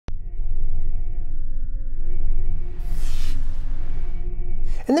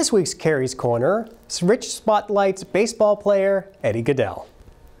In this week's Careys Corner, Rich spotlights baseball player Eddie Gaedel.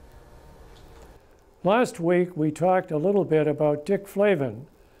 Last week we talked a little bit about Dick Flavin,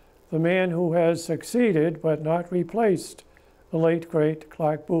 the man who has succeeded but not replaced the late great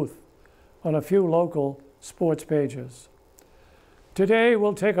Clark Booth on a few local sports pages. Today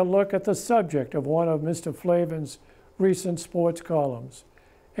we'll take a look at the subject of one of Mr. Flavin's recent sports columns,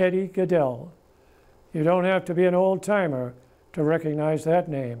 Eddie Gaedel. You don't have to be an old-timer to recognize that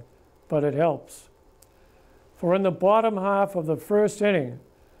name, but it helps. For in the bottom half of the first inning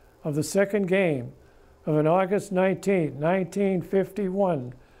of the second game of an August 19,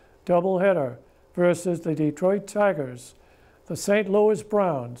 1951 doubleheader versus the Detroit Tigers, the St. Louis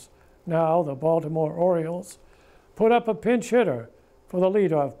Browns, now the Baltimore Orioles, put up a pinch hitter for the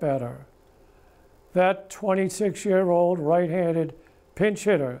leadoff batter. That 26-year-old right-handed pinch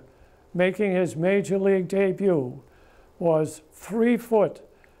hitter making his major league debut was 3 foot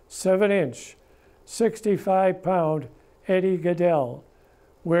 7 inch, 65-pound Eddie Gaedel,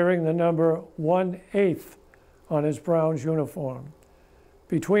 wearing the number 1/8 on his Browns uniform,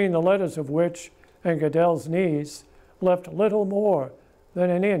 between the letters of which and Gaedel's knees left little more than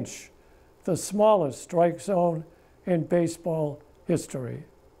an inch, the smallest strike zone in baseball history.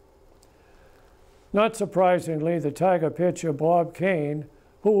 Not surprisingly, the Tiger pitcher Bob Kane,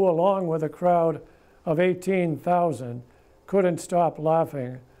 who along with a crowd of 18,000 couldn't stop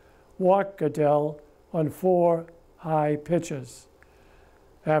laughing, walked Gaedel on 4 high pitches.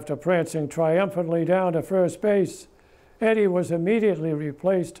 After prancing triumphantly down to first base, Eddie was immediately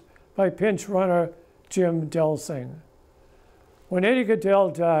replaced by pinch runner Jim Delsing. When Eddie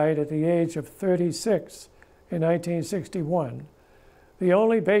Gaedel died at the age of 36 in 1961, the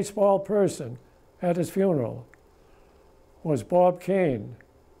only baseball person at his funeral was Bob Kane,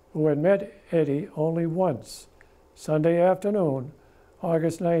 who had met Eddie only once, Sunday afternoon,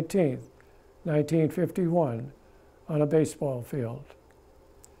 August 19, 1951, on a baseball field.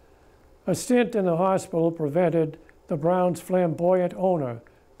 A stint in the hospital prevented the Browns' flamboyant owner,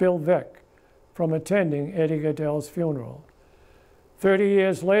 Bill Veeck, from attending Eddie Gaedel's funeral. 30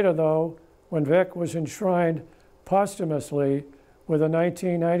 years later, though, when Veeck was enshrined posthumously with a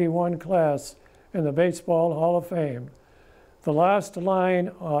 1991 class in the Baseball Hall of Fame, the last line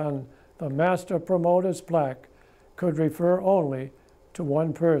on the master promoter's plaque could refer only to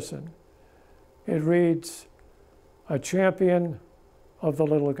one person. It reads, "A champion of the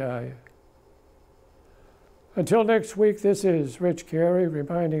little guy." Until next week, this is Rich Carey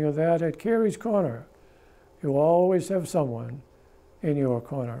reminding you that at Carey's Corner, you always have someone in your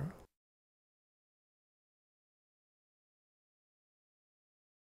corner.